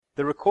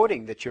The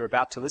recording that you're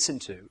about to listen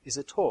to is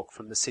a talk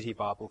from the City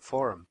Bible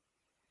Forum.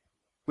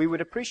 We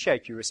would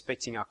appreciate you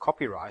respecting our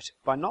copyright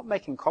by not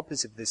making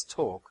copies of this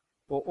talk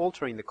or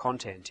altering the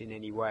content in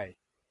any way.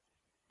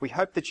 We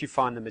hope that you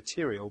find the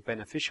material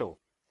beneficial.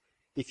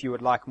 If you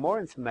would like more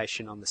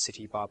information on the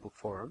City Bible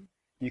Forum,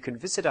 you can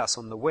visit us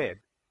on the web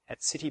at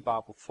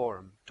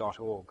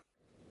citybibleforum.org.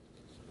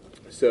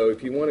 So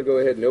if you want to go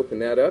ahead and open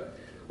that up,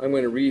 I'm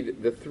going to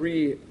read the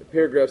 3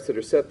 paragraphs that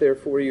are set there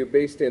for you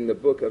based in the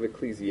book of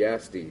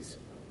Ecclesiastes.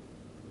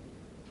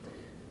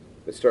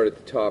 Let's start at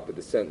the top of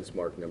the sentence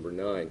mark number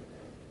 9.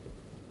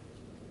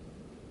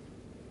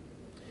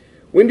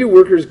 When do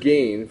workers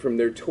gain from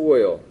their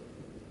toil?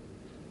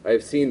 I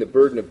have seen the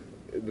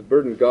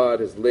burden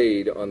God has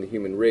laid on the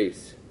human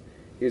race.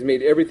 He has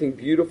made everything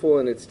beautiful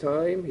in its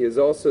time. He has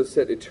also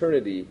set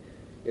eternity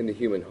in the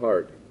human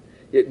heart.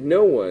 Yet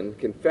no one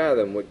can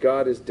fathom what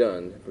God has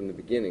done from the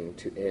beginning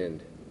to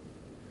end.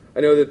 I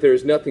know that there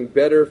is nothing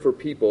better for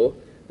people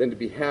than to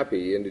be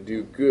happy and to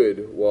do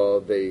good while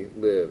they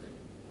live.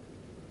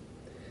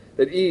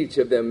 That each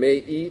of them may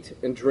eat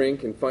and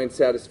drink and find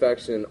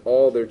satisfaction in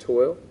all their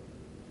toil.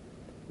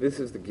 This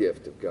is the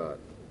gift of God.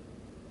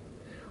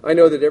 I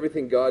know that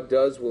everything God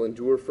does will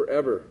endure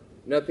forever.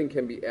 Nothing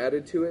can be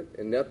added to it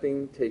and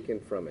nothing taken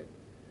from it.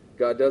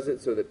 God does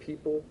it so that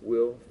people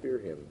will fear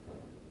him.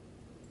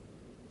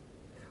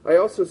 I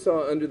also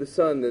saw under the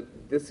sun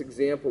that this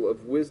example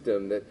of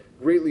wisdom that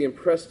greatly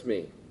impressed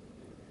me.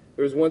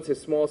 There was once a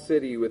small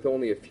city with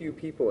only a few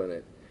people in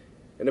it,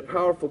 and a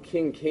powerful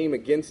king came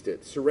against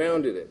it,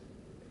 surrounded it,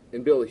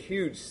 and built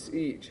huge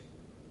siege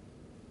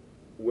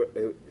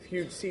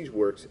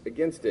works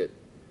against it.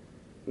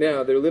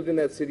 Now there lived in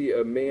that city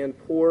a man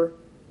poor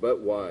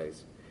but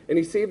wise, and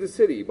he saved the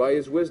city by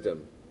his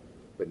wisdom,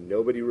 but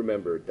nobody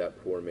remembered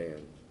that poor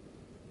man.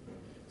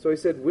 So I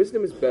said,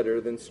 wisdom is better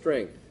than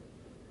strength.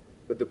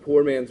 But the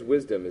poor man's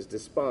wisdom is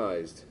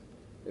despised,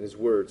 and his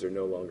words are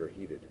no longer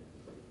heeded.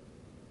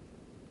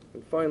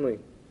 And finally,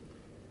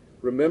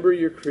 remember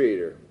your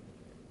Creator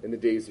in the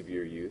days of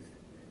your youth,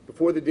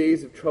 before the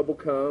days of trouble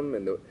come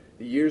and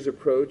the years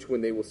approach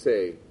when they will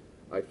say,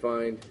 I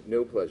find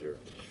no pleasure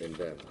in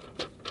them.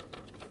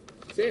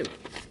 Sam.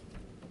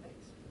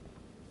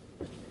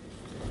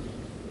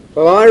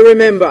 Well, I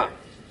remember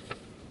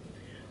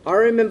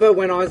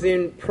when I was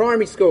in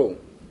primary school,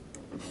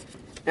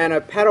 and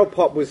a paddle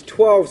pop was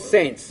 12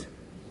 cents.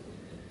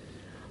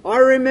 I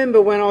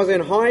remember when I was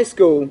in high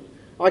school,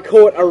 I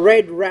caught a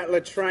red rattler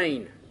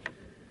train.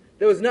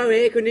 There was no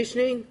air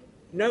conditioning,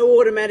 no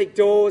automatic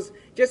doors,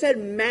 just had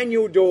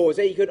manual doors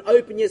that you could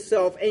open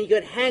yourself and you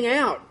could hang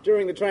out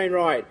during the train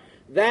ride.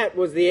 That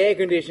was the air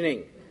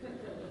conditioning.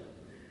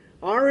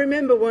 I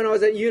remember when I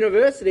was at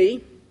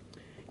university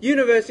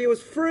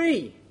was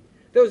free.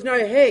 There was no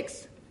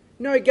HECS,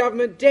 no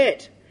government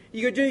debt.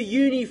 You could do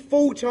uni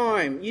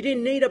full-time. You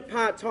didn't need a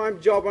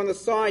part-time job on the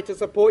side to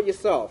support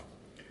yourself.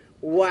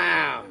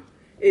 Wow,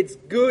 it's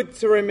good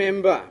to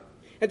remember.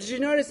 And did you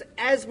notice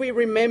as we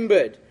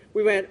remembered,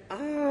 we went,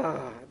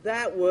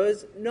 that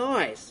was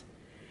nice.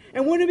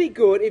 And wouldn't it be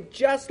good if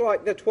just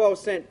like the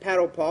 12-cent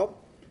paddle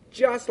pop,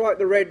 just like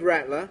the red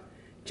rattler,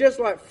 just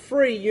like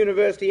free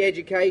university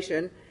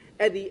education,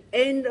 at the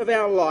end of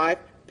our life,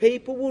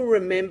 people will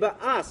remember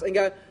us and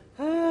go,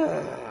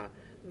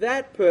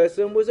 that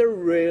person was a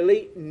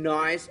really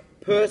nice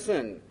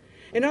person.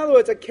 In other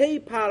words, a key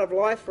part of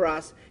life for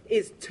us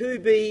is to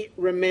be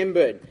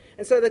remembered.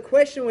 And so the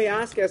question we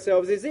ask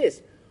ourselves is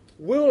this: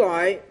 will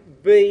I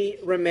be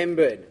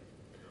remembered?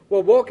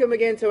 Well, welcome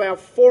again to our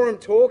forum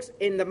talks.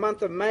 In the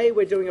month of May,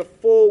 we're doing a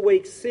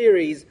 4-week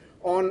series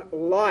on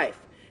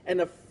life and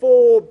the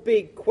 4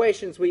 big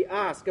questions we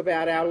ask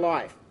about our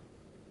life.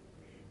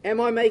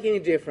 Am I making a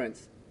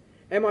difference?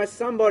 Am I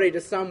somebody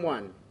to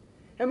someone?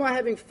 Am I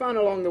having fun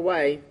along the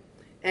way?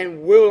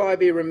 And will I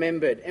be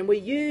remembered? And we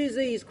use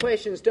these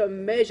questions to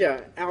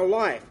measure our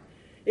life.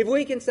 If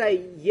we can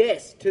say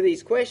yes to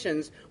these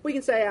questions, we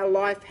can say our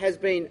life has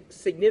been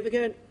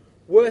significant,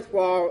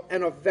 worthwhile,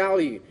 and of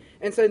value.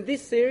 And so in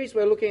this series,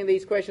 we're looking at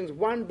these questions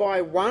one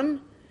by one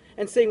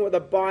and seeing what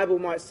the Bible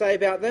might say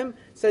about them.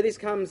 So this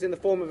comes in the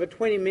form of a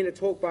 20-minute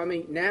talk by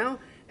me now,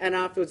 and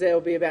afterwards there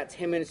will be about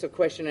 10 minutes of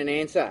question and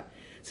answer.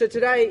 So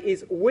today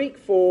is week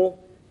 4,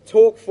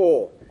 talk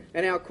 4.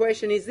 And our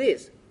question is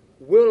this: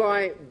 will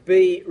I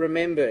be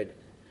remembered?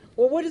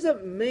 Well, what does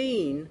it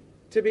mean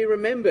to be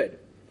remembered?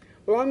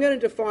 Well, I'm going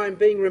to define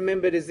being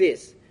remembered as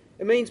this.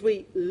 It means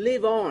we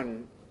live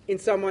on in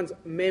someone's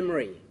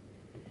memory.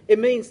 It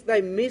means they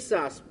miss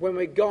us when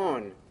we're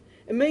gone.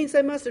 It means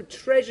they must have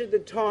treasured the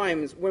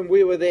times when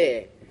we were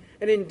there.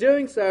 And in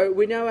doing so,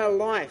 we know our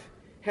life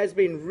has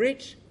been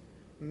rich,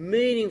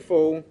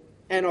 meaningful,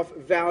 and of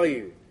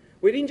value.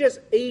 We didn't just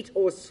eat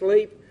or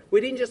sleep. We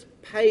didn't just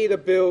pay the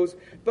bills,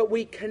 but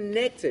we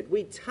connected.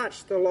 We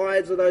touched the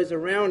lives of those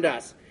around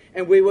us,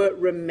 and we were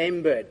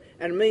remembered.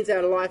 And it means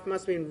our life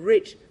must have been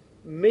rich,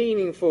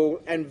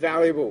 meaningful, and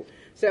valuable.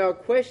 So our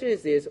question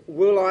is this: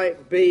 will I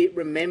be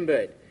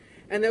remembered?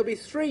 And there'll be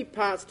 3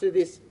 parts to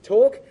this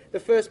talk. The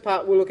first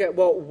part we'll look at,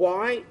 well,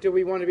 why do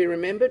we want to be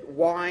remembered?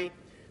 Why?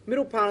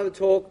 Middle part of the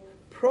talk,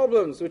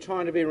 problems we're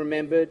trying to be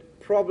remembered,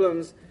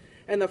 problems.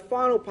 And the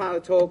final part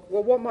of the talk,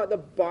 well, what might the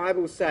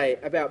Bible say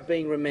about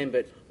being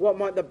remembered? What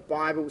might the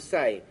Bible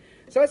say?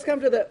 So let's come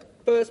to the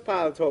first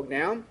part of the talk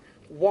now.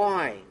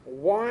 Why?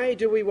 Why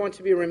do we want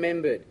to be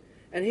remembered?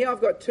 And here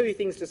I've got 2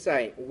 things to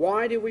say.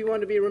 Why do we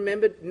want to be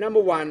remembered? Number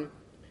 1,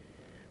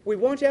 we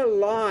want our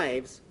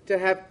lives to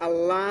have a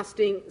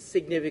lasting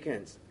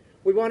significance.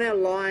 We want our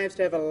lives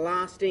to have a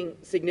lasting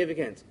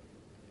significance.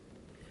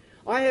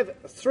 I have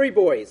 3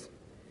 boys.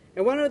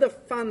 And one of the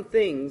fun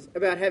things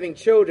about having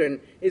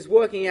children is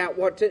working out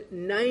what to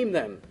name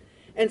them.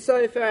 And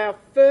so for our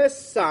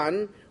first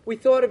son, we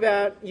thought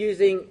about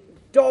using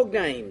dog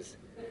names.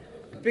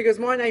 Because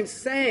my name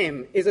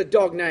Sam is a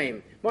dog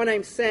name. My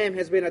name Sam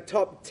has been a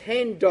top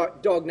 10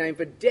 dog name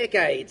for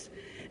decades.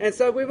 And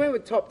so we went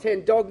with top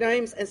 10 dog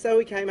names, and so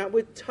we came up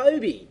with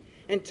Toby.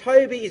 And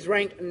Toby is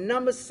ranked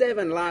number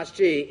 7 last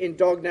year in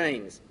dog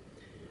names.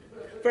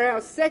 For our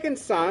second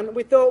son,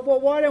 we thought, well,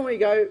 why don't we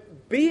go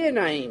beer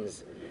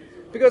names?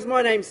 Because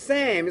my name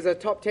Sam is a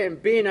top 10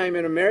 beer name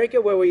in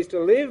America where we used to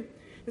live.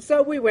 And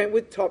so we went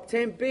with top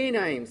 10 beer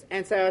names.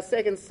 And so our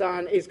second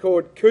son is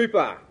called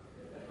Cooper.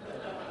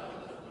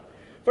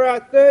 For our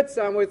third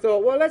son, we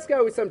thought, well, let's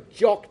go with some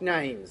jock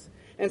names.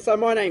 And so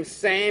my name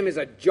Sam is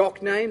a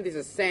jock name. This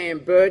is Sam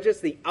Burgess,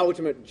 the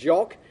ultimate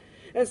jock.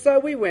 And so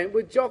we went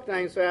with jock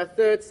names for our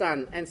third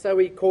son. And so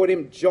we called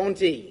him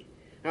Jonty,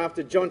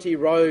 after Jonty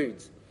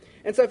Rhodes.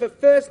 And so for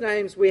first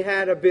names, we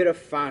had a bit of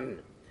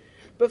fun.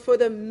 But for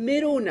the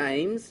middle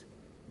names,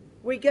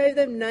 we gave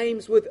them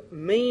names with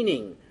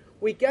meaning.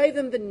 We gave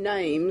them the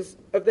names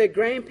of their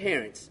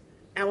grandparents,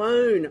 our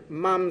own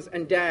mums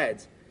and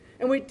dads.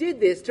 And we did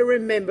this to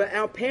remember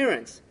our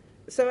parents.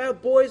 So our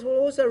boys will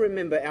also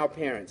remember our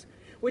parents.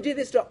 We did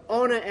this to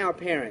honour our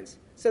parents,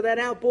 so that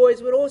our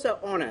boys would also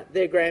honour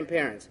their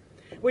grandparents.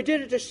 We did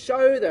it to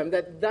show them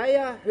that they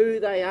are who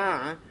they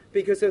are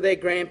because of their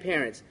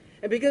grandparents.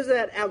 And because of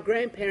that, our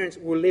grandparents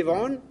will live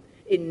on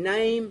in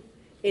name,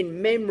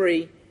 in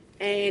memory,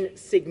 and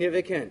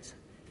significance.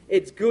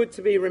 It's good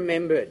to be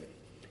remembered.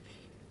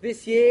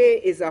 This year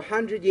is the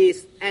 100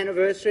 years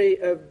anniversary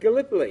of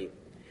Gallipoli.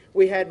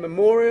 We had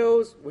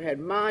memorials, we had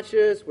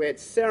marches, we had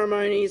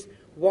ceremonies.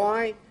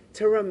 Why?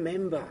 To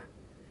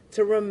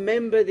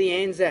remember the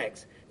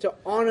Anzacs, to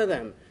honour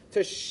them,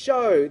 to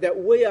show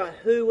that we are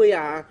who we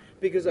are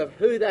because of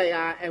who they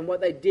are and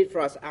what they did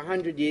for us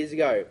 100 years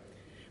ago.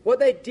 What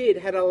they did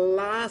had a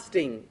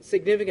lasting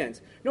significance,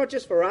 not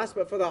just for us,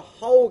 but for the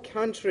whole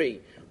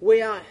country.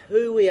 We are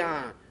who we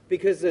are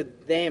because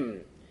of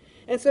them.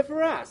 And so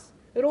for us,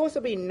 it'd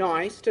also be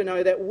nice to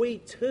know that we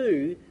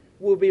too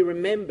will be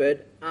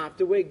remembered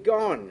after we're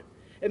gone.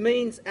 It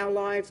means our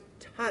lives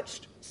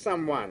touched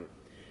someone.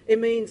 It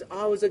means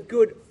I was a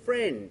good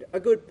friend, a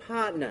good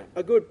partner,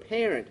 a good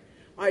parent.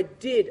 I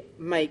did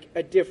make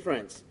a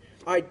difference.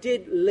 I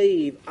did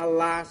leave a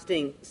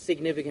lasting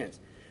significance.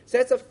 So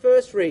that's the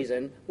first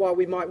reason why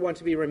we might want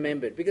to be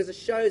remembered, because it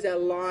shows our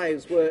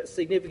lives were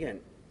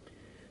significant.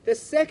 The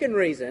second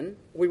reason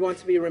we want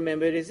to be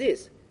remembered is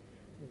this.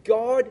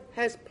 God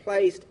has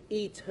placed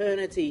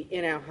eternity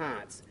in our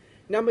hearts.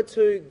 Number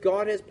 2,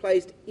 God has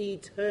placed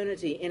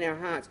eternity in our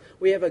hearts.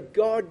 We have a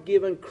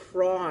God-given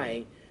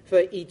cry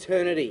for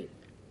eternity.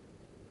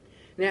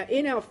 Now,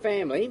 in our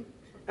family,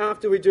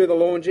 after we do the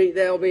laundry,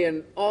 there'll be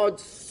an odd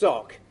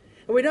sock.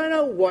 And we don't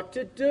know what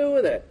to do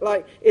with it.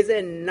 Like, is there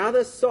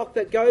another sock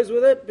that goes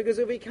with it? Because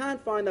if we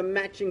can't find the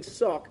matching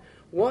sock,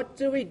 what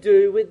do we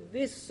do with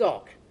this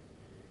sock?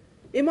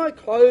 In my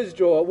clothes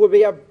drawer will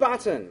be a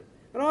button,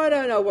 and I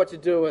don't know what to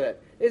do with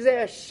it. Is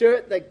there a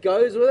shirt that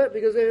goes with it?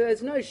 Because if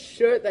there's no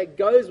shirt that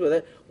goes with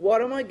it,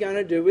 what am I going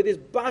to do with this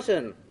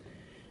button?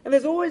 And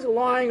there's always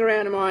lying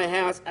around in my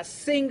house a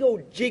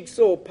single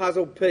jigsaw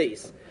puzzle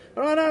piece.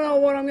 And I don't know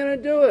what I'm going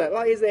to do with it.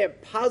 Like, is there a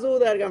puzzle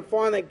that I can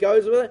find that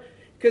goes with it?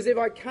 Because if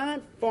I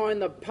can't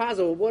find the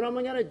puzzle, what am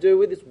I going to do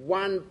with this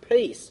one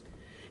piece?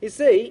 You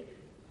see,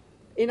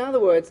 in other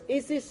words,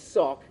 is this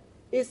sock,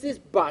 is this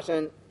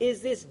button,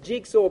 is this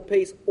jigsaw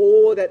piece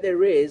all that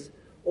there is,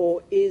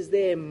 or is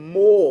there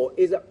more?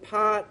 Is it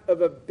part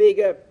of a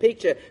bigger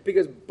picture?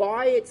 Because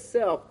by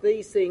itself,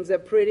 these things are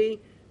pretty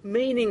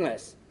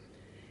meaningless.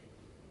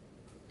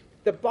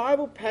 The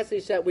Bible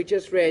passage that we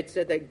just read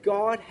said that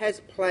God has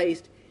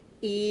placed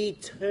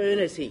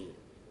eternity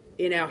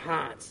in our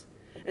hearts.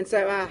 And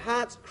so our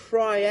hearts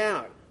cry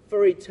out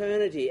for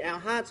eternity. Our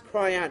hearts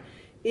cry out,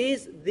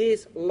 is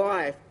this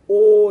life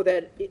all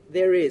that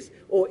there is?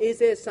 Or is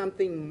there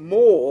something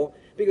more?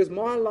 Because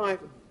my life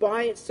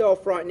by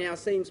itself right now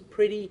seems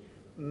pretty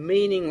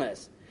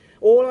meaningless.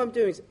 All I'm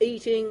doing is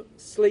eating,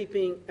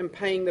 sleeping, and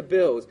paying the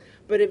bills.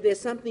 But if there's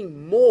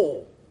something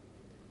more,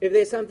 if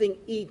there's something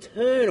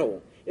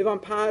eternal, if I'm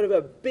part of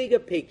a bigger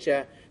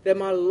picture, then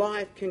my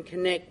life can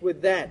connect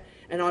with that.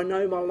 And I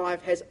know my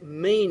life has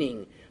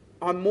meaning.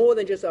 I'm more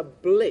than just a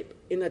blip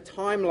in the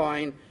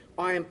timeline.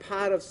 I am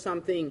part of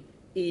something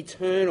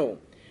eternal.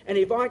 And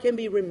if I can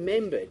be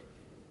remembered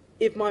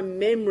if my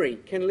memory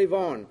can live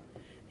on,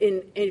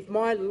 if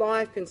my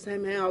life can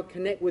somehow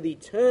connect with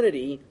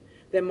eternity,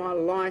 then my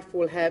life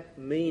will have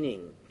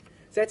meaning.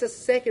 So that's a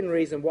second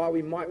reason why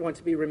we might want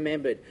to be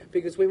remembered,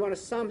 because we want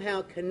to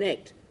somehow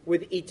connect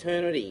with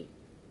eternity.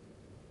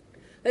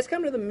 Let's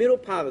come to the middle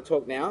part of the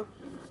talk now.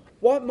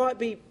 What might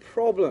be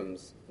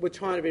problems with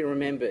trying to be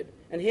remembered?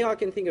 And here I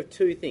can think of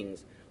two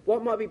things.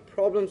 What might be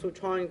problems with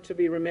trying to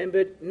be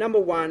remembered? Number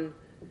one,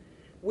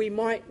 we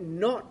might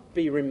not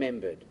be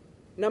remembered.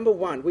 Number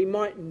one, we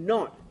might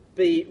not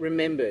be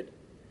remembered.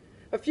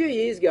 A few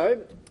years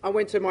ago, I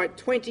went to my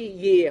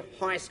 20-year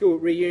high school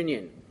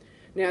reunion.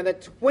 Now, the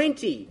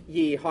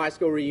 20-year high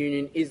school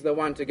reunion is the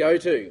one to go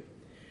to.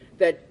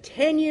 The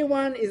 10-year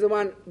one is the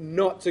one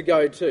not to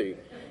go to.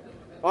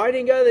 I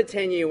didn't go to the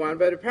 10-year one,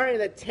 but apparently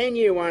the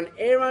 10-year one,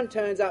 everyone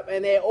turns up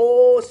and they're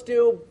all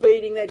still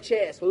beating their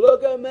chest.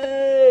 Look at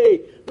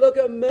me! Look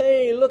at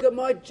me! Look at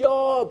my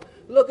job!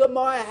 Look at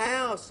my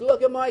house!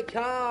 Look at my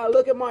car!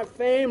 Look at my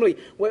family!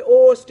 We're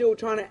all still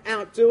trying to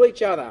outdo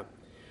each other.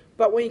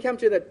 But when you come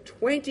to the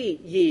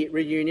 20-year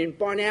reunion,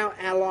 by now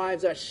our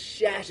lives are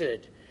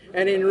shattered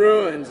and in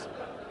ruins.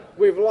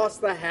 We've lost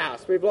the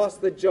house, we've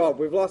lost the job,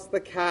 we've lost the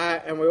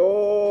car, and we're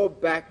all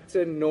back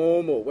to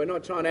normal. We're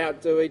not trying to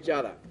outdo each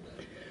other.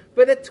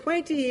 But the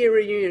 20-year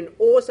reunion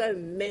also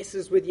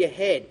messes with your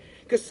head,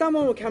 because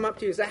someone will come up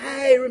to you and say,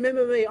 hey,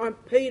 remember me, I'm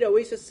Peter.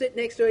 We used to sit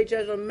next to each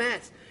other on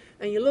maths.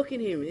 And you look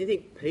at him and you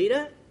think,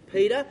 Peter?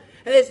 And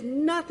there's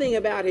nothing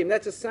about him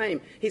that's the same.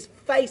 His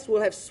face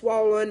will have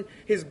swollen,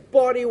 his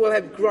body will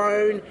have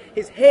grown,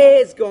 his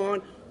hair's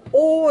gone.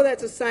 All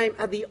that's the same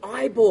are the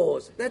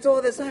eyeballs. That's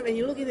all the same. And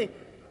you look at him,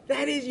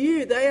 that is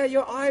you. They are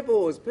your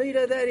eyeballs.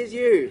 Peter, that is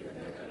you.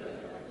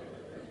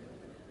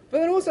 But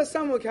then also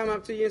someone will come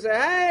up to you and say,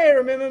 hey,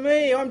 remember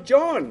me, I'm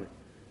John.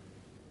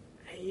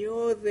 And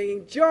you're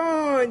thinking,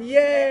 John,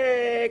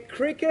 yeah,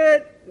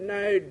 cricket,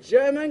 no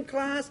German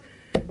class.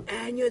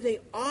 And you're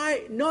thinking,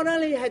 not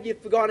only have you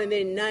forgotten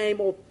their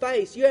name or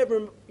face,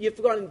 you've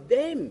forgotten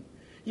them.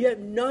 You have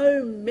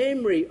no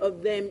memory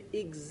of them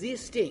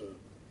existing.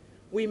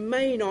 We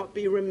may not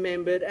be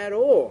remembered at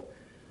all.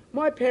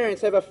 My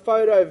parents have a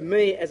photo of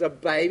me as a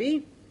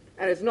baby,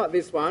 and it's not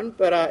this one,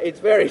 but it's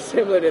very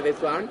similar to this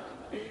one.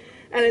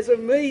 And it's of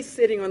me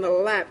sitting on the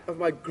lap of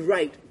my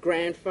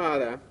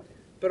great-grandfather,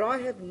 but I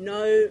have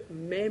no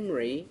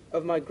memory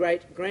of my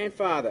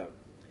great-grandfather.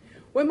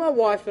 When my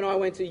wife and I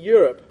went to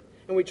Europe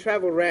and we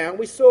travelled around,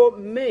 we saw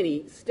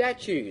many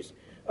statues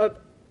of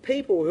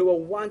people who were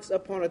once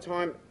upon a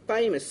time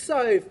famous.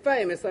 So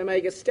famous they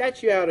make a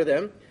statue out of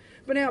them,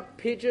 but now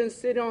pigeons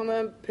sit on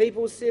them,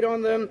 people sit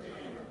on them,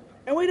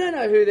 and we don't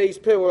know who these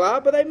people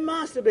are, but they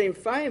must have been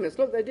famous.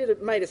 Look,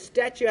 made a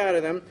statue out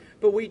of them,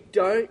 but we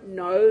don't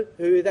know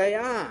who they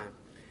are.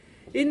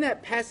 In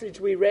that passage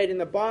we read in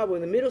the Bible,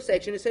 in the middle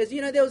section, it says,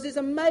 there was this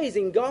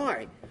amazing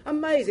guy,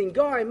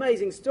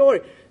 amazing story.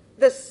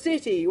 The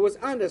city was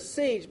under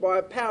siege by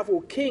a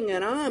powerful king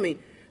and army,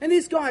 and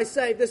this guy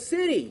saved the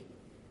city.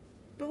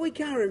 But we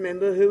can't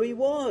remember who he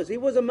was. He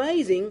was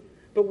amazing,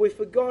 but we've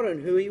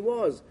forgotten who he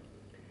was.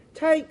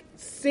 Take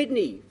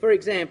Sydney, for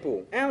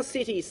example. Our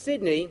city,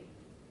 Sydney,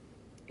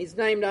 is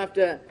named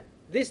after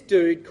this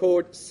dude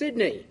called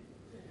Sydney.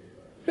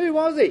 Who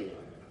was he?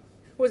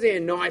 Was he a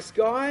nice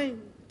guy?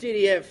 Did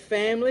he have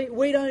family?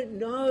 We don't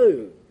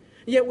know.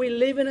 Yet we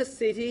live in a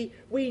city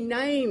we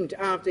named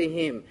after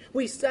him.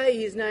 We say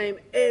his name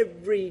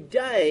every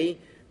day,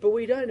 but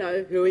we don't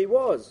know who he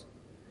was.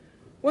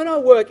 When I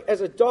work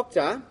as a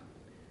doctor,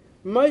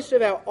 most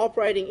of our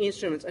operating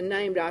instruments are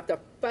named after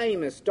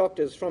famous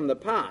doctors from the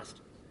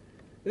past.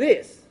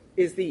 This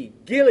is the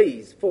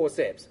Gillies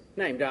forceps,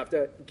 named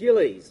after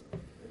Gillies.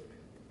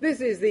 This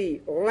is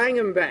the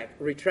Langenbach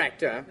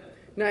retractor,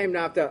 named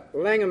after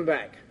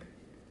Langenbach.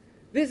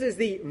 This is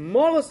the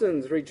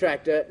Mollison's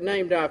retractor,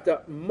 named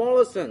after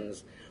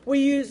Mollison's. We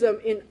use them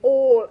in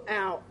all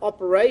our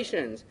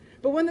operations.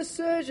 But when the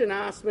surgeon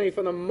asks me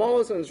for the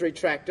Mollison's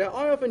retractor,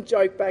 I often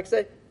joke back and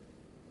say,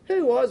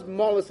 who was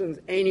Mollison's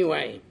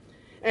anyway?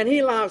 And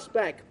he laughs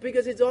back,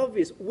 because it's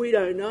obvious, we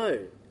don't know.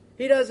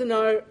 He doesn't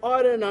know,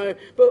 I don't know,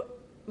 but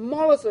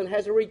Mollison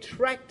has a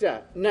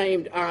retractor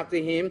named after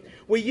him.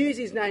 We use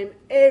his name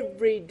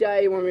every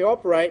day when we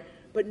operate,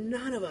 but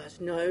none of us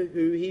know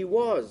who he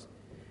was.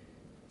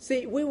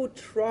 See, we will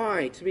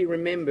try to be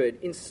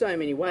remembered in so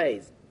many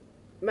ways.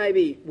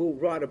 Maybe we'll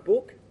write a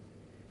book.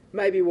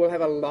 Maybe we'll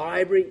have a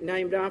library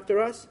named after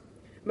us.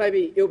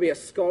 Maybe it'll be a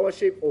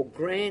scholarship or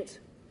grant.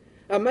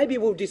 Maybe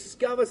we'll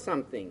discover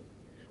something.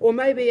 Or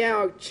maybe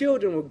our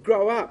children will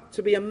grow up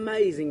to be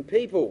amazing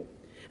people.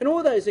 And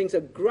all those things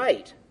are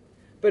great.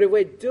 But if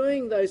we're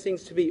doing those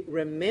things to be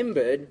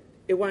remembered,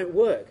 it won't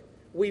work.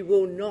 We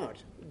will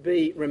not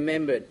be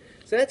remembered.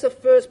 So that's the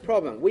first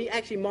problem. We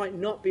actually might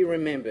not be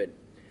remembered.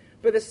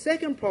 But the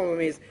second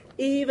problem is,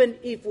 even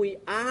if we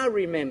are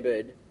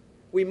remembered,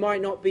 we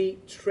might not be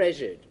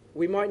treasured.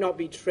 We might not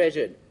be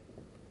treasured.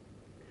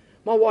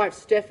 My wife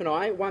Steph and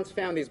I once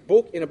found this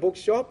book in a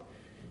bookshop.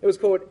 It was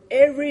called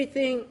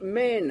Everything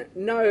Men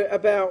Know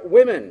About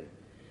Women.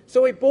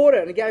 So we bought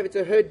it and gave it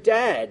to her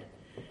dad.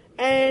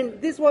 And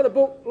this is what the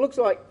book looks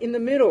like in the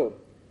middle.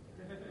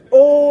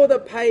 All the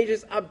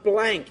pages are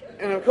blank.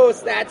 And of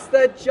course, that's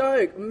the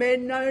joke.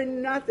 Men know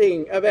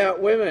nothing about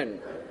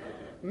women.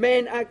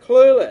 Men are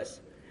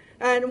clueless.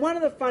 And one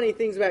of the funny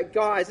things about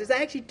guys is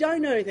they actually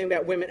don't know anything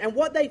about women. And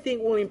what they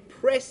think will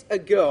impress a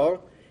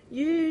girl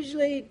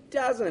usually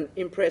doesn't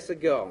impress a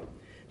girl.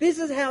 This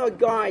is how a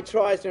guy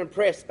tries to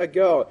impress a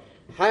girl.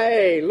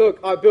 Hey, look,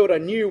 I built a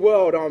new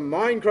world on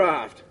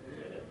Minecraft.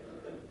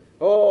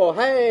 Or,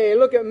 hey,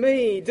 look at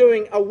me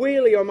doing a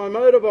wheelie on my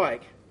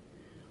motorbike.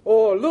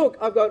 Or, look,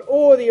 I've got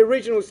all the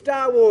original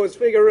Star Wars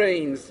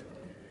figurines.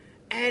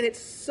 And it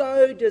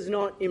so does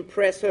not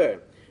impress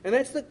her. And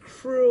that's the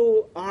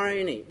cruel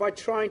irony. By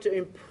trying to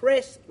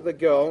impress the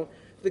girl,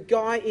 the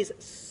guy is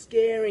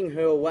scaring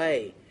her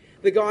away.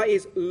 The guy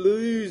is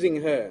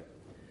losing her.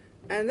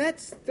 And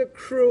that's the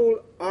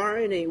cruel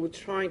irony with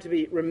trying to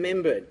be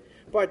remembered.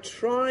 By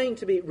trying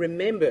to be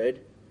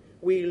remembered,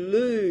 we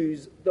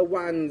lose the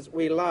ones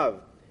we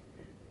love.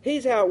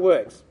 Here's how it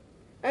works.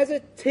 As a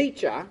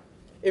teacher,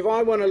 if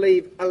I want to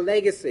leave a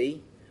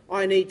legacy,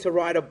 I need to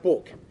write a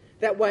book.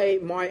 That way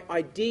my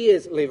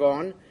ideas live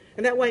on,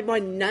 and that way my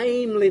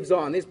name lives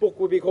on. This book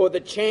would be called the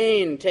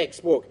Chan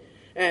textbook,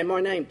 and my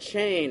name,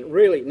 Chan,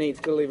 really needs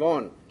to live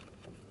on.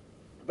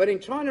 But in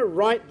trying to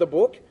write the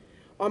book,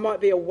 I might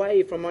be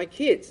away from my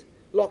kids,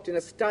 locked in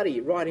a study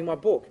writing my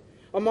book.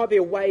 I might be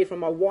away from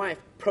my wife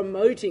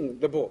promoting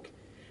the book.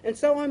 And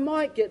so I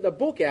might get the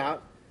book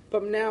out,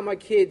 but now my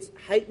kids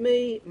hate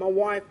me, my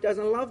wife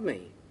doesn't love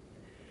me.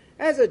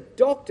 As a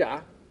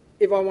doctor,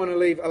 if I want to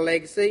leave a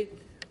legacy,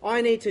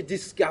 I need to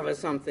discover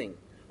something.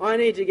 I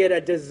need to get a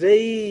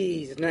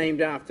disease named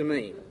after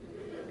me.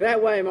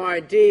 That way my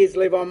ideas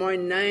live on, my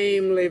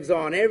name lives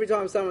on. Every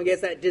time someone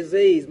gets that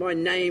disease, my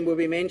name will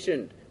be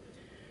mentioned.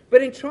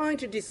 But in trying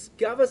to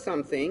discover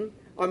something,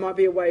 I might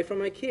be away from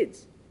my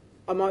kids.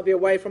 I might be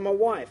away from my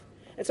wife.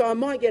 And so I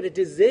might get a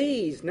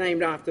disease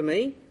named after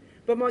me,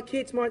 but my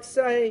kids might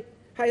say,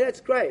 hey,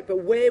 that's great,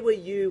 but where were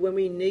you when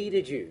we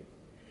needed you?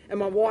 And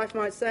my wife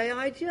might say,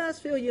 I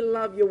just feel you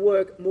love your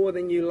work more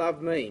than you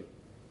love me.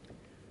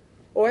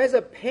 Or as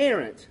a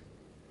parent,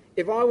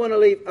 if I want to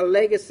leave a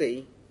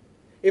legacy,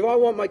 if I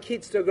want my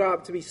kids to grow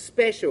up to be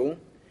special,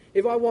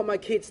 if I want my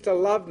kids to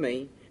love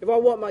me, if I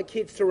want my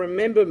kids to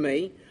remember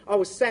me, I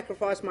will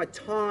sacrifice my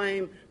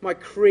time, my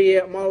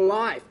career, my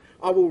life.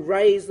 I will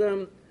raise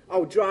them. I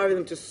will drive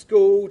them to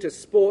school, to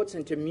sports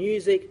and to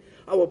music.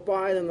 I will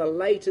buy them the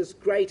latest,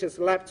 greatest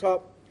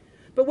laptop.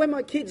 But when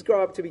my kids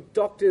grow up to be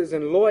doctors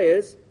and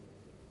lawyers,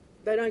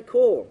 they don't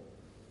call.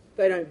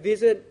 They don't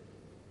visit.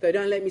 They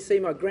don't let me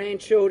see my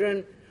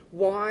grandchildren.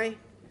 Why?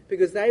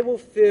 Because they will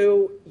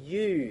feel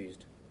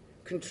used,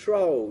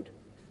 controlled,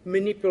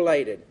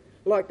 manipulated,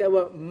 like they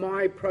were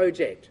my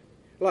project,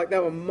 like they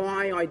were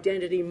my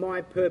identity,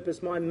 my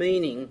purpose, my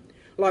meaning,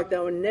 like they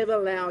were never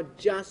allowed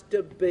just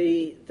to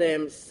be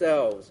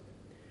themselves.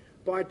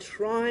 By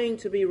trying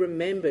to be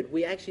remembered,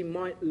 we actually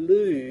might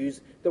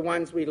lose the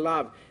ones we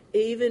love.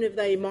 Even if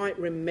they might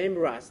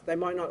remember us, they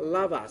might not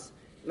love us,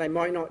 they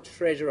might not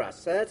treasure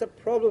us. So that's a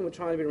problem with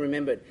trying to be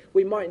remembered.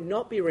 We might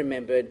not be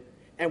remembered,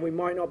 and we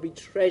might not be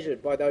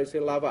treasured by those who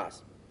love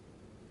us.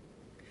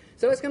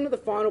 So let's come to the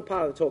final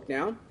part of the talk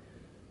now.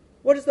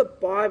 What does the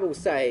Bible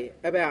say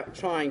about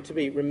trying to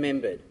be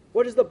remembered?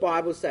 What does the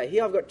Bible say?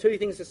 Here I've got two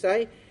things to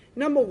say.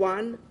 Number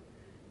one,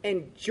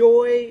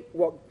 enjoy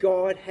what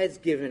God has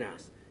given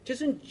us.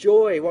 Just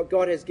enjoy what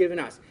God has given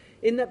us.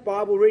 In that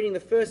Bible reading, the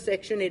first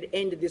section, it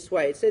ended this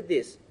way. It said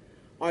this,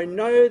 I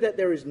know that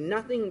there is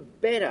nothing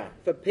better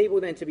for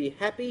people than to be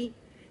happy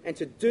and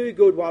to do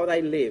good while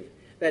they live,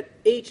 that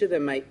each of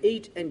them may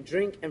eat and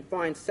drink and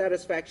find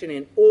satisfaction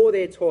in all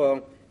their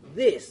toil.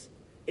 This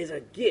is a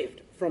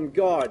gift from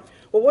God.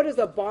 Well, what does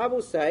the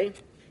Bible say?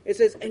 It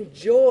says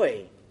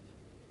enjoy.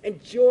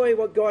 Enjoy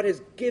what God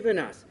has given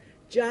us,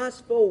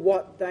 just for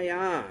what they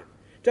are.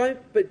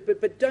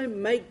 But don't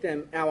make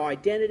them our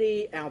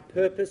identity, our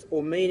purpose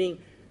or meaning.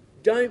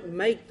 Don't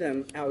make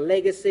them our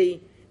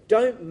legacy.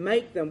 Don't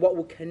make them what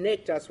will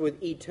connect us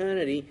with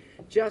eternity.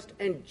 Just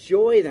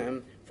enjoy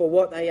them for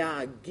what they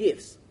are,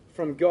 gifts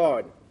from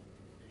God.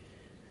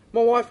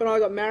 My wife and I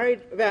got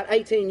married about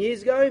 18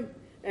 years ago,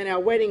 and our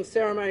wedding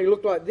ceremony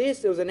looked like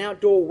this. It was an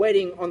outdoor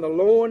wedding on the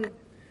lawn.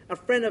 A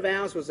friend of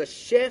ours was a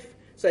chef,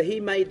 so he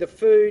made the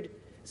food.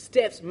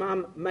 Steph's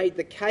mum made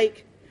the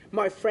cake.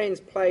 My friends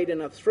played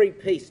in a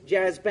 3-piece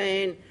jazz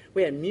band.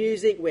 We had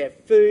music, we had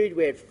food,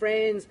 we had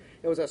friends.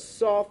 It was a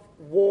soft,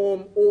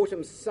 warm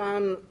autumn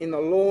sun in the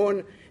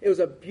lawn. It was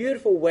a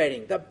beautiful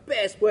wedding, the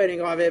best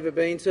wedding I've ever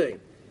been to.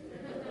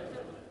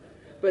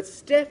 But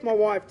Steph, my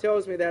wife,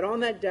 tells me that on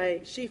that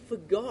day, she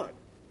forgot.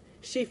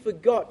 She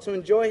forgot to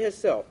enjoy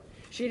herself.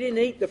 She didn't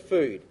eat the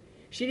food.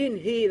 She didn't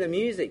hear the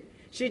music.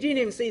 She didn't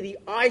even see the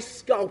ice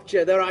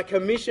sculpture that I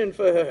commissioned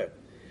for her.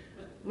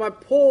 My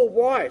poor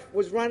wife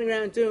was running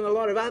around doing a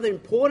lot of other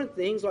important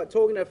things, like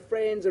talking to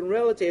friends and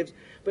relatives,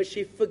 but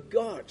she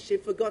forgot. She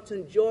forgot to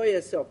enjoy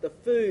herself, the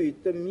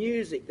food, the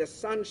music, the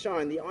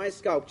sunshine, the ice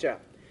sculpture.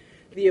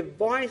 The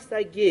advice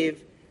they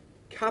give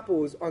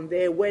couples on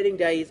their wedding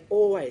day is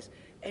always,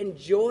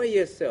 enjoy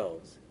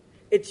yourselves.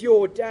 It's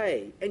your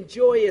day.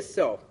 Enjoy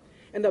yourself.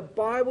 And the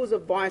Bible's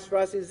advice for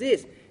us is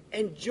this: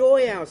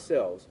 enjoy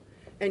ourselves.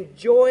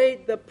 Enjoy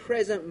the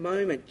present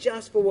moment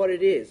just for what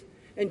it is.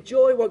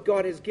 Enjoy what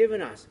God has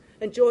given us.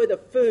 Enjoy the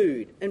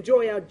food.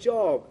 Enjoy our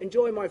job.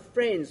 Enjoy my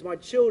friends, my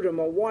children,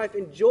 my wife.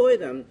 Enjoy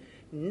them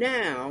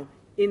now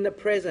in the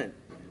present.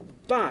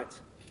 But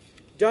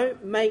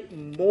don't make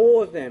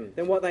more of them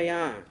than what they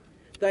are.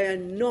 They are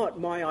not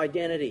my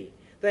identity.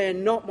 They are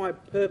not my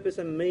purpose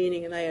and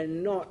meaning, and they are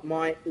not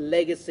my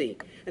legacy.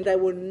 And they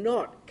will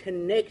not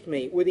connect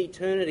me with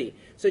eternity.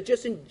 So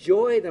just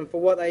enjoy them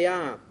for what they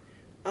are.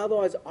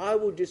 Otherwise, I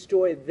will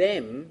destroy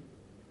them,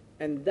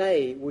 and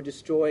they will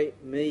destroy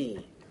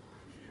me.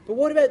 But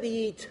what about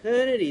the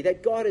eternity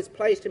that God has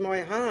placed in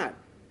my heart?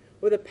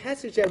 Well, the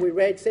passage that we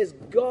read says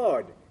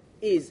God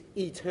is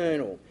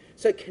eternal.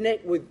 So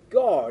connect with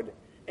God,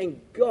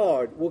 and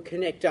God will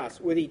connect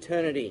us with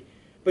eternity.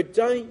 But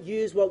don't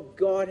use what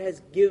God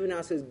has given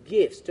us as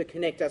gifts to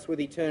connect us with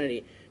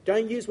eternity.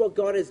 Don't use what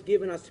God has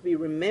given us to be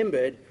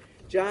remembered.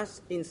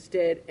 Just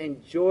instead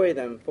enjoy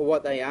them for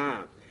what they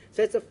are.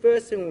 So that's the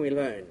first thing we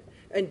learn.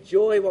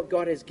 Enjoy what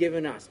God has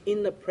given us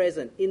in the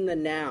present, in the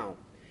now.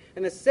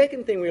 And the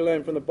second thing we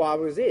learn from the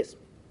Bible is this: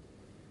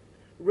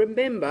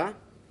 remember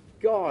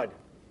God.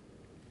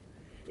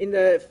 In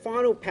the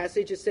final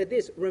passage it said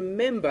this: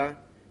 remember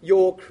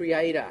your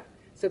Creator.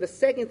 So the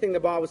second thing the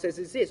Bible says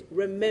is this: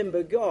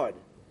 remember God.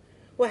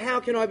 Well, how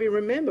can I be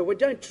remembered? Well,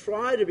 don't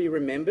try to be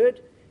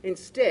remembered.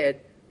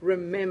 Instead,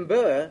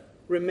 remember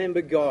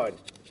God.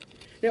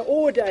 Now,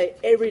 all day,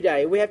 every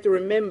day, we have to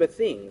remember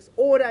things.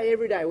 All day,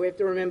 every day, we have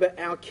to remember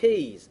our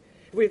keys.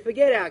 If we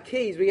forget our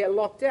keys, we get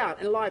locked out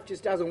and life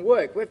just doesn't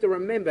work. We have to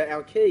remember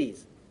our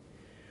keys.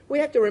 We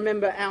have to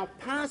remember our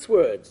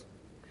passwords.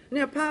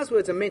 Now,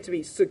 passwords are meant to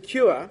be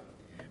secure,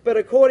 but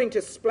according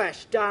to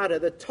Splash Data,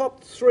 the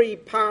top 3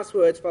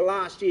 passwords for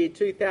last year,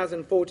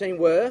 2014,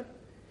 were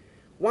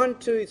 1,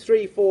 2,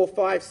 3, 4,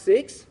 5,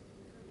 6,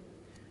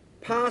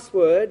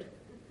 password,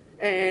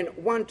 and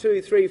 1,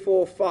 2, 3,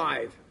 4,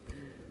 5.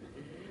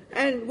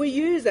 And we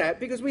use that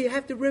because we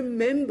have to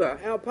remember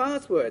our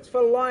passwords.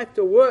 For life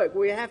to work,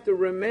 we have to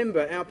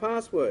remember our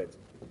passwords.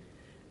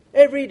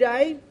 Every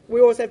day,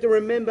 we also have to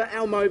remember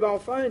our mobile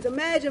phones.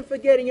 Imagine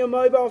forgetting your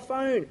mobile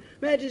phone.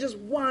 Imagine just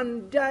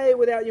one day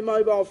without your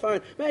mobile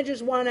phone. Imagine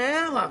just 1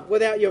 hour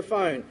without your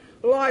phone.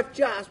 Life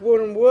just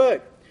wouldn't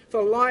work.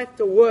 For life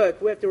to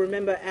work, we have to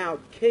remember our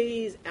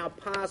keys, our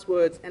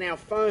passwords, and our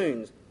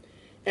phones.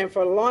 And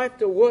for life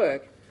to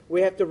work,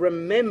 we have to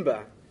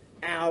remember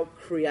our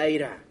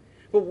Creator.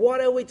 But what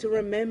are we to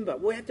remember?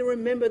 We have to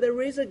remember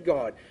there is a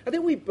God. I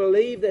think we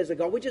believe there's a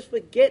God. We just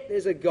forget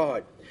there's a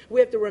God. We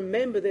have to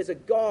remember there's a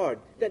God,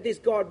 that this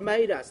God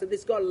made us, that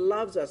this God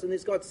loves us, and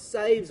this God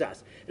saves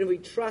us. And if we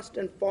trust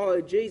and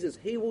follow Jesus,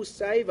 He will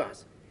save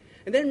us.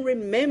 And then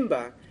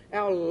remember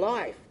our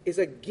life is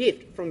a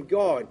gift from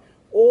God.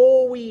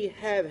 All we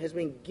have has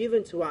been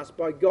given to us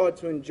by God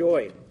to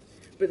enjoy.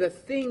 But the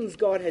things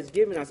God has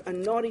given us are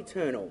not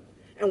eternal.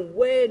 And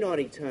we're not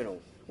eternal.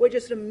 We're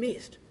just a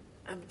mist,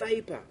 a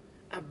vapor,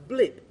 a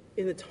blip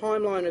in the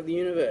timeline of the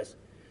universe.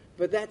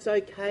 But that's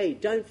okay.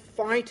 Don't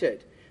fight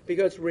it,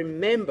 because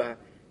remember,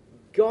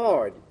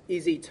 God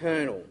is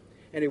eternal.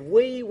 And if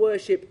we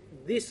worship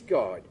this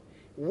God,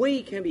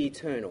 we can be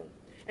eternal.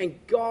 And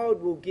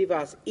God will give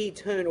us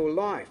eternal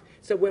life.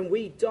 So when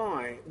we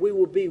die, we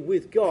will be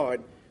with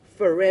God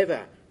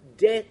forever.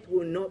 Death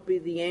will not be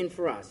the end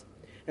for us.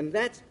 And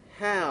that's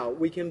how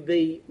we can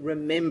be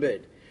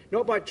remembered.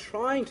 Not by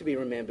trying to be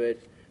remembered,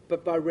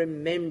 but by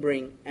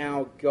remembering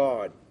our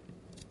God.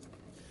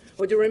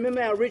 Well, to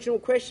remember our original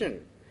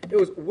question, it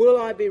was, will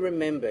I be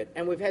remembered?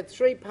 And we've had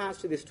 3 parts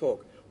to this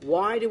talk.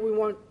 Why do we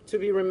want to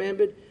be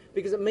remembered?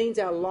 Because it means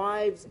our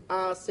lives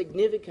are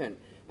significant.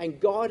 And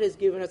God has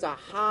given us a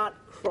heart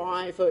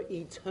cry for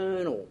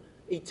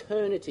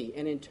eternity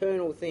and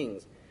eternal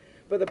things.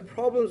 But the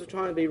problems of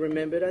trying to be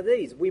remembered are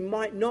these. We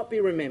might not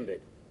be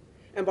remembered.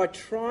 And by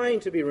trying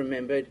to be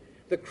remembered,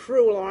 the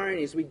cruel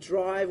irony is we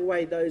drive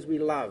away those we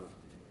love.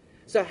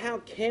 So how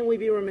can we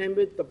be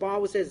remembered? The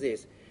Bible says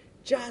this: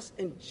 just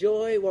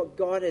enjoy what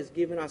God has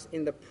given us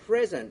in the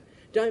present.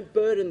 Don't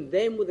burden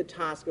them with the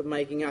task of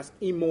making us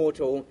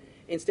immortal.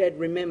 Instead,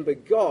 remember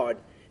God,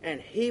 and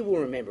He will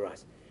remember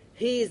us.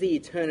 He is the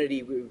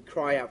eternity we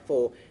cry out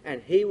for,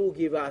 and He will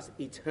give us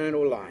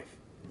eternal life.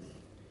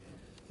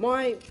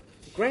 My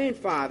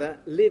grandfather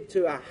lived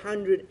to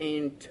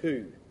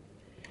 102.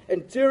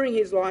 And during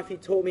his life, he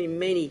taught me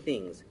many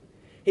things.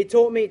 He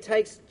taught me it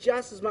takes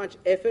just as much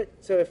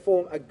effort to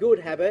form a good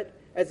habit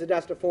as it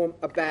does to form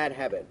a bad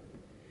habit.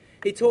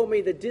 He taught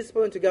me the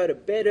discipline to go to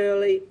bed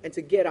early and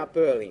to get up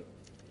early.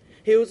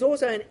 He was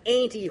also an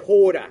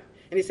anti-hoarder.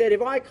 And he said,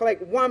 if I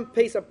collect 1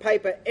 piece of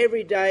paper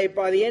every day,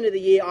 by the end of the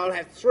year, I'll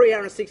have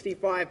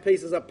 365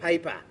 pieces of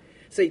paper.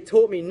 So he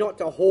taught me not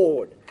to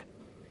hoard.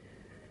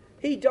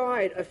 He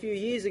died a few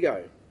years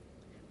ago,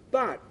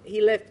 but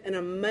he left an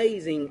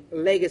amazing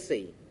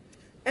legacy.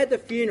 At the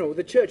funeral,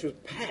 the church was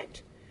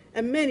packed.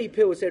 And many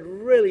people said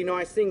really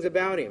nice things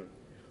about him.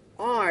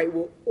 I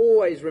will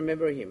always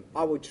remember him.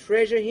 I will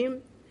treasure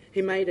him.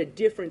 He made a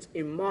difference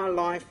in my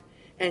life,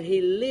 and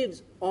he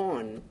lives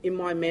on in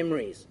my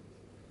memories.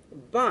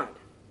 But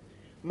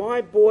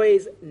my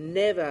boys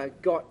never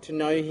got to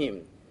know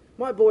him.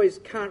 My boys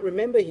can't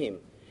remember him.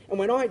 And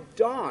when I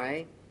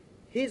die,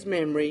 his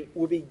memory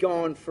will be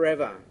gone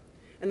forever.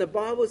 And the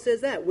Bible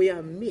says that. We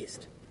are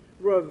mist.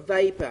 We're a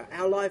vapor.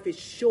 Our life is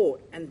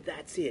short, and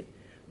that's it.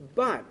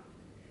 But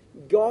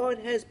God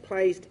has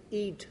placed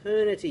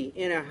eternity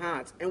in our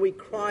hearts, and we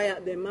cry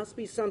out, there must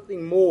be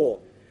something more.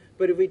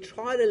 But if we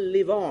try to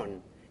live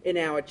on in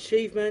our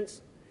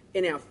achievements,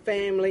 in our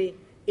family,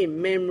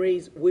 in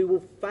memories, we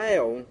will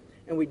fail,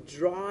 and we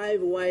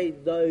drive away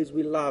those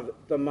we love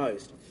the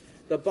most.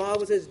 The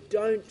Bible says,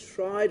 don't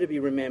try to be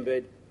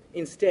remembered.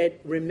 Instead,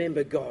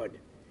 remember God.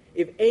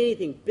 If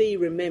anything, be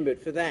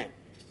remembered for that.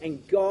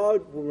 And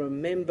God will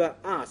remember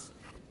us,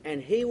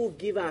 and he will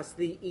give us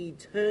the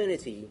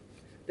eternity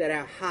that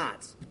our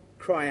hearts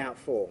cry out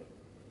for.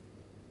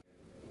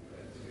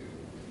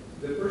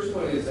 The first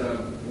one is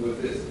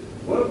with this.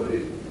 What would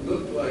it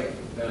look like?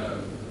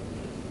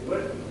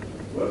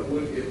 What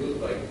would it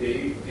look like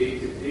day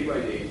by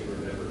day to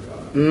remember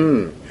God?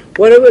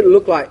 What would it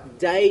look like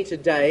day to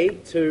day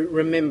to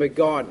remember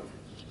God?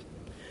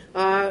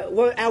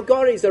 Well, our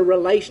God is a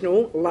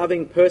relational,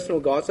 loving,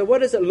 personal God. So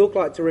what does it look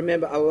like to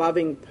remember a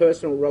loving,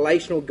 personal,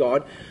 relational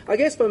God? I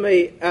guess for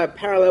me,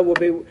 parallel will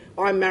be,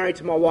 I'm married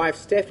to my wife,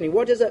 Stephanie.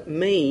 What does it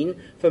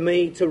mean for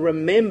me to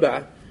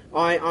remember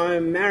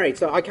I'm married?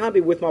 So I can't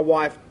be with my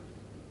wife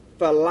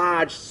for a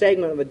large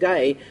segment of the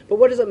day, but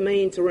what does it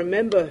mean to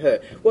remember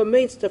her? Well, it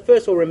means to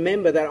first of all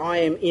remember that I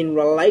am in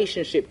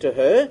relationship to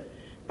her,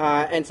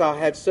 and so I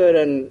have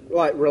certain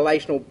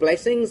relational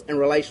blessings and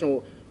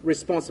relational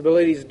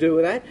responsibilities to do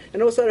with that,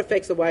 and also it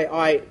affects the way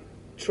I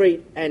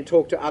treat and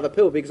talk to other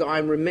people because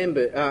I'm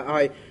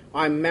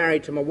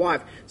married to my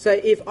wife. So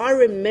if I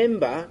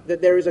remember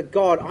that there is a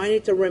God, I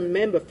need to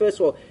remember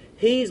first of all,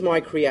 he's my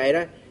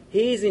creator,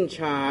 he's in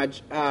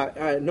charge,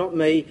 not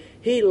me.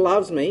 He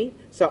loves me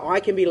so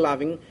I can be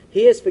loving.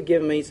 He has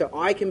forgiven me so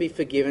I can be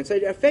forgiven. So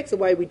it affects the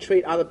way we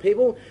treat other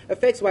people,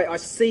 affects the way I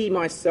see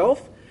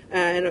myself,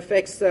 and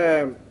affects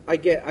I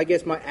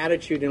guess my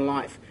attitude in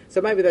life.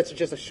 So maybe that's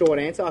just a short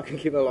answer. I can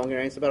give a longer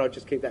answer, but I'll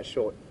just keep that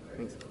short.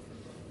 Thanks. The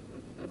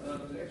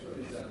next one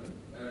is, I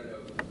don't know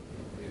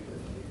if you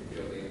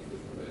feel the answer,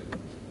 but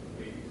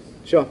maybe.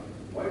 Sure.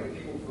 Why do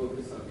people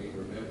focus on being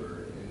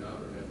remembered and not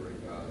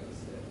remembering God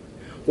instead?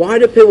 Why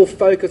do people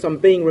focus on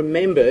being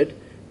remembered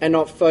and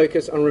not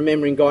focus on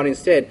remembering God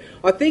instead?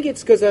 I think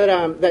it's because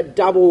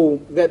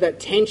that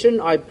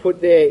tension I put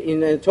there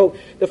in the talk.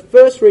 The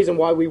first reason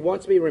why we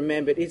want to be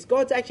remembered is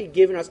God's actually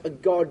given us a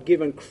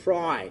God-given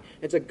cry.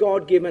 It's a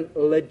God-given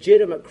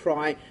legitimate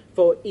cry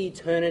for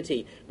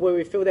eternity, where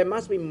we feel there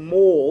must be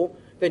more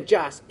than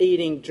just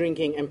eating,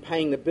 drinking and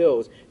paying the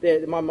bills.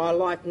 My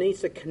life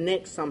needs to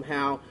connect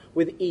somehow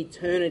with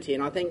eternity,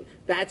 and I think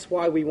that's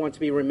why we want to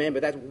be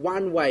remembered. That's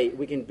one way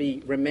we can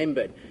be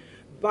remembered.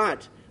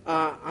 But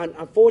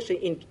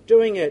unfortunately, in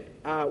doing it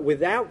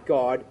without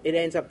God, it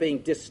ends up being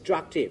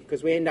destructive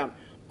because we end up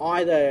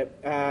either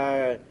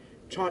as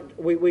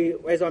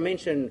I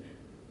mentioned,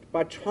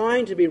 by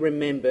trying to be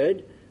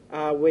remembered,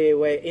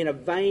 we're in a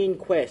vain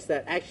quest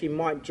that actually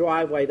might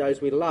drive away those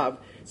we love.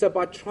 So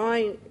by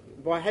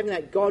having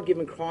that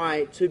God-given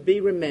cry to be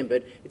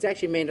remembered, it's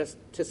actually meant us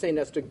to send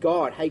us to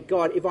God. Hey,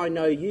 God, if I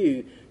know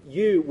you,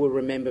 you will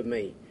remember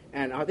me.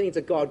 And I think it's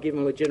a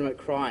God-given legitimate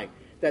cry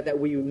that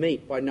we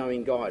meet by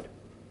knowing God.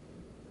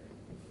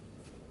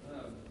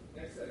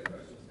 Next set of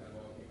questions kind of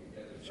all came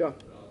together. Sure.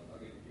 But I'll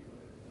get to people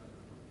at a time.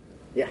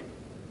 Yeah.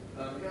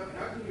 How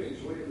can you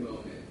enjoy the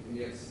moment and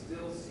yet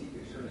still seek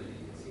eternity?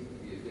 It seems to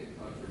be a bit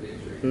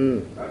contradictory.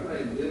 How can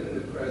I live in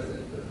the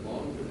present but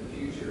long for the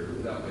future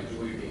without my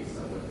joy being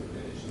somewhat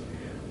diminished?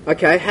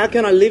 Okay, how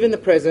can I live in the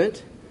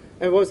present?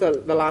 And what was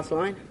the last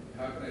line?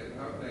 How can I live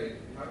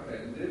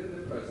in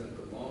the present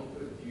but long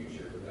for the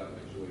future without my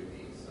joy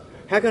being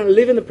somewhat? How can I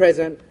live in the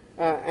present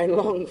and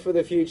long for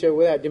the future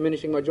without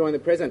diminishing my joy in the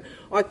present?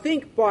 I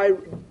think by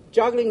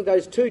juggling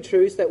those two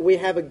truths, that we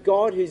have a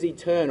God who's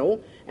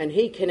eternal and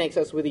he connects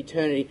us with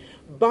eternity,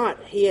 but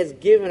he has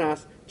given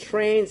us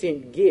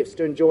transient gifts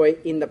to enjoy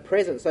in the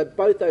present. So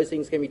both those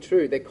things can be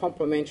true. They're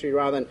complementary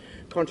rather than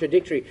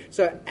contradictory.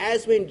 So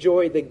as we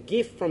enjoy the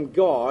gift from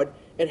God,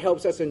 it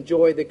helps us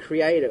enjoy the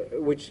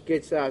Creator, which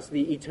gets us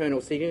the eternal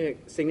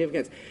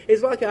significance.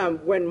 It's like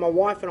when my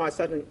wife and I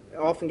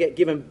often get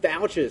given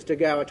vouchers to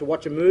go out to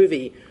watch a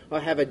movie or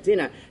have a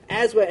dinner.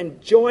 As we're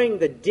enjoying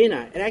the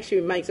dinner, it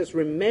actually makes us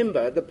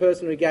remember the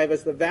person who gave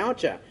us the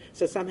voucher.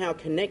 So somehow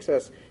connects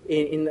us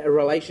in a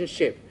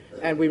relationship,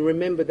 and we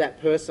remember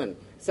that person.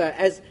 So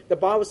as the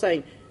Bible's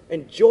saying,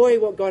 enjoy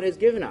what God has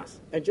given us,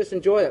 and just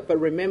enjoy it. But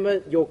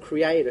remember your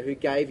Creator who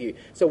gave you.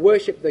 So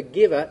worship the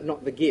giver,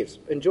 not the gifts.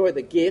 Enjoy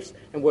the gifts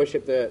and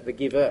worship the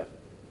giver.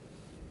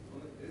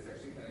 Well, this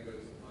actually kind of goes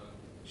on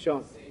Sure.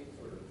 the same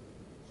sort of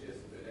gist,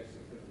 but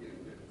actually could get a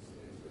bit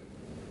into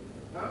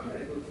it. how can I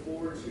look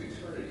forward to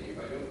eternity if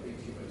I don't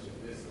think too much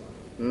of this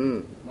life?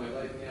 Mm. My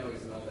life now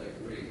isn't all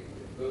that great.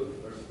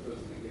 Both are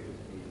supposed to be given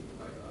to me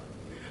by God.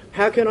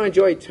 How can I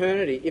enjoy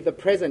eternity if the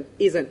present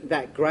isn't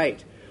that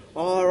great?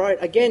 All right,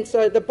 again,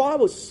 so the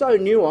Bible's so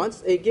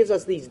nuanced. It gives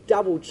us these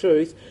double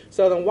truths.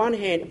 So on one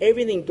hand,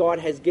 everything God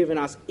has given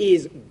us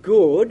is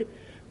good,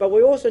 but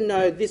we also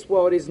know this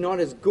world is not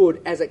as good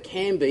as it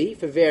can be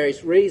for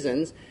various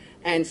reasons.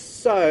 And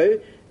so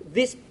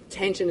this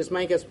tension is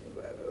making us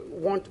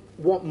want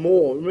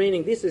more,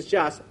 meaning this is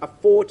just a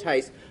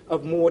foretaste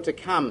of more to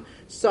come.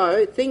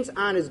 So things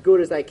aren't as good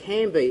as they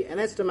can be, and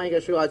that's to make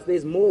us realise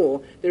there's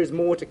more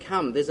to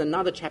come. There's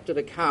another chapter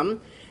to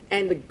come.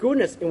 And the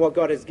goodness in what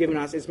God has given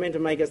us is meant to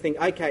make us think,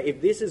 okay,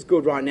 if this is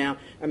good right now,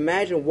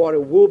 imagine what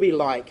it will be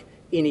like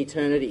in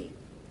eternity.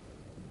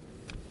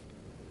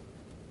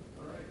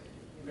 All right.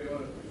 You may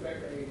want to push back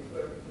any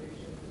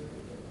clarification.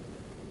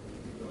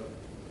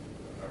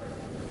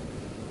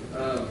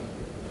 All right.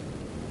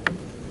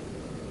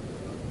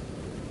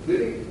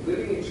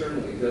 Living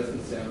eternally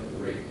doesn't sound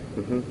great.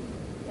 Mm-hmm.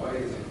 Why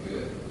is it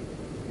good?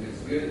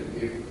 It's good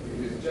if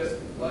it's just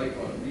life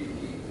on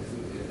repeat.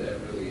 Is that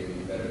really any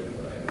better than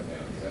what I have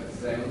now? That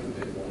sounds a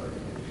bit boring.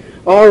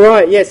 All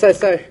right, yeah,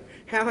 so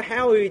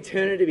how will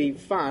eternity be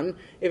fun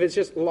if it's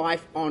just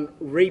life on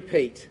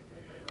repeat?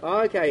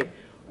 Okay,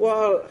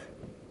 well,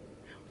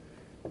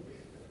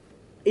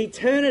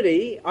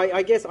 eternity,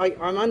 I guess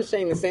I'm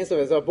understanding the sense of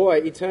it. So, boy,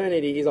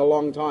 eternity is a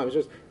long time. It's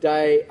just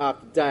day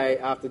after day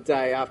after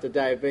day after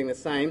day of being the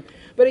same.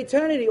 But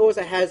eternity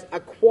also has a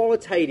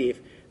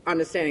qualitative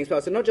understanding as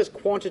well. So not just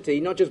quantity,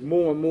 not just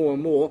more and more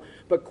and more,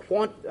 but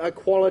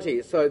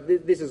quality. So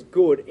this is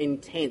good,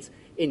 intense,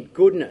 in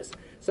goodness.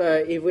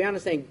 So if we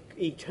understand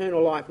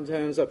eternal life in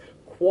terms of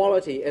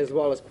quality as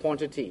well as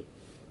quantity,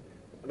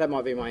 that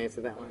might be my answer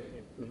to that one.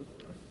 Mm-hmm.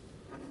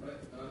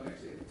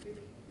 Actually, I think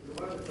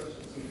a lot of the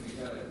questions seem to be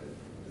kind of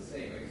the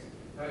same.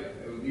 I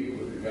would leave it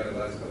with you guys the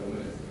last couple of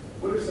minutes.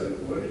 What are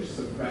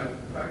some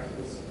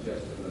practical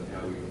suggestions on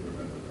how we can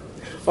remember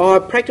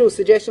God? Practical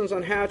suggestions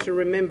on how to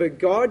remember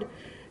God.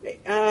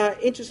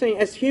 Interesting,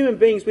 as human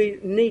beings, we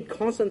need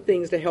constant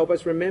things to help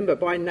us remember.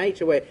 By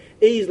nature, we're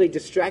easily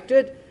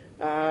distracted.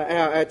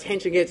 Our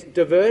attention gets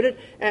diverted,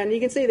 and you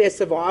can see there's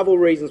survival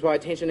reasons why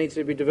attention needs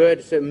to be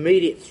diverted to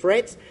immediate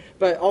threats,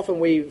 but often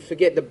we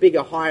forget the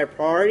bigger, higher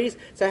priorities.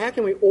 So how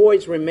can we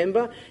always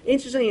remember?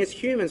 Interestingly, as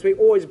humans, we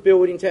always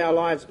build into our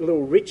lives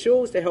little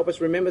rituals to help us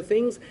remember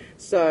things.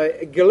 So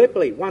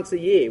Gallipoli, once a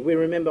year, we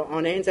remember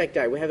on Anzac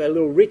Day, we have a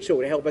little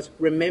ritual to help us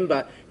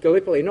remember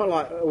Gallipoli. Not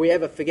like we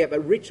ever forget,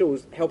 but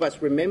rituals help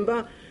us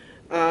remember.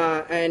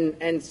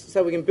 And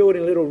so we can build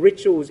in little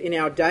rituals in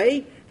our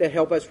day that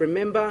help us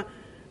remember.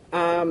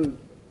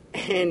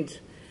 And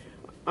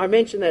I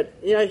mentioned that,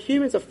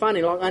 humans are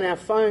funny. Like on our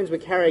phones, we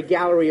carry a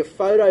gallery of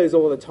photos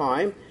all the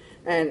time.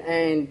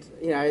 And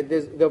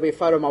there'll be a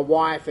photo of my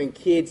wife and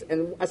kids.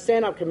 And a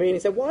stand-up comedian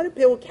said, why do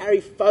people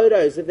carry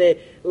photos of their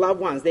loved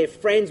ones, their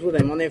friends with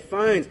them on their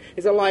phones?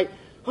 Is it like,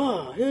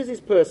 oh, who's this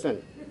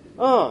person?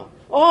 Oh,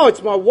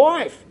 it's my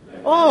wife.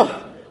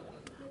 Oh,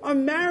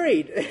 I'm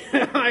married.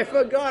 I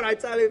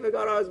totally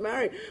forgot I was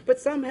married. But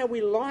somehow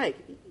we like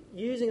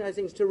using those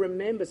things to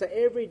remember. So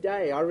every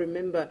day I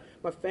remember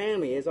my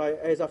family as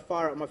I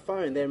fire up my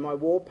phone. They're my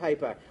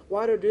wallpaper.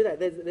 Why do I do that?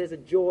 There's a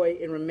joy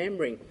in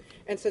remembering.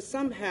 And so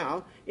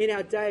somehow in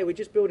our day we're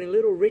just building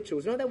little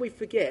rituals, not that we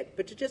forget,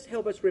 but to just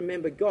help us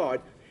remember God.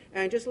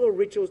 And just little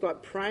rituals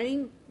like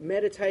praying,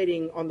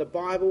 meditating on the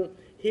Bible,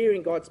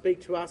 hearing God speak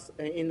to us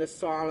in the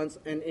silence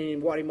and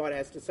in what he might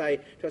have to say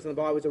to us in the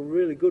Bible is a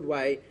really good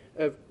way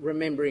of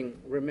remembering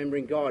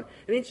God.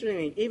 And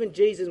interestingly, even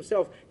Jesus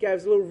himself gave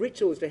us little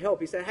rituals to help.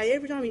 He said, hey,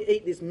 every time you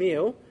eat this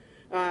meal,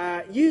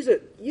 use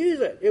it.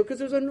 Because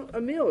it was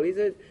a meal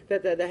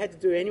that they had to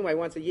do anyway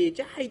once a year.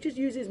 Hey, just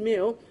use this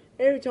meal.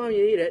 Every time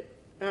you eat it,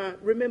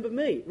 remember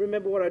me.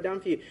 Remember what I've done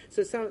for you.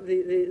 So some of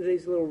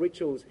these little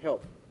rituals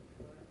help.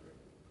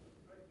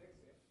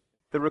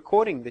 The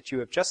recording that you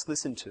have just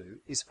listened to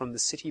is from the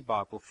City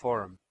Bible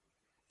Forum.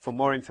 For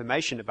more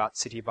information about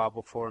City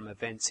Bible Forum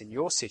events in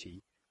your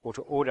city, or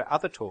to order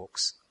other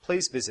talks,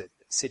 please visit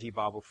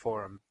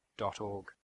citybibleforum.org.